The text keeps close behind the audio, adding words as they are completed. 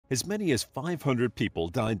As many as 500 people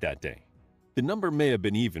died that day. The number may have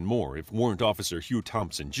been even more if Warrant Officer Hugh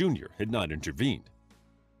Thompson Jr. had not intervened.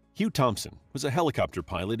 Hugh Thompson was a helicopter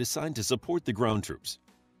pilot assigned to support the ground troops,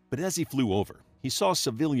 but as he flew over, he saw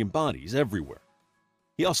civilian bodies everywhere.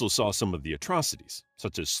 He also saw some of the atrocities,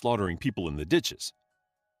 such as slaughtering people in the ditches.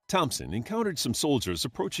 Thompson encountered some soldiers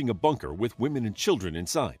approaching a bunker with women and children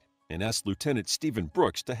inside and asked Lieutenant Stephen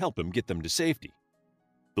Brooks to help him get them to safety.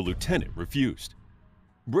 The lieutenant refused.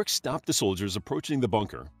 Brooks stopped the soldiers approaching the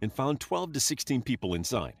bunker and found 12 to 16 people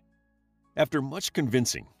inside. After much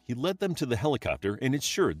convincing, he led them to the helicopter and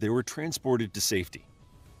ensured they were transported to safety.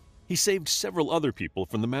 He saved several other people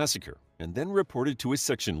from the massacre and then reported to his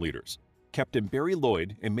section leaders, Captain Barry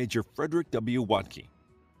Lloyd and Major Frederick W. Watke.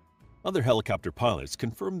 Other helicopter pilots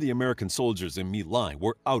confirmed the American soldiers in My Lai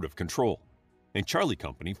were out of control, and Charlie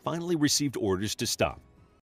Company finally received orders to stop.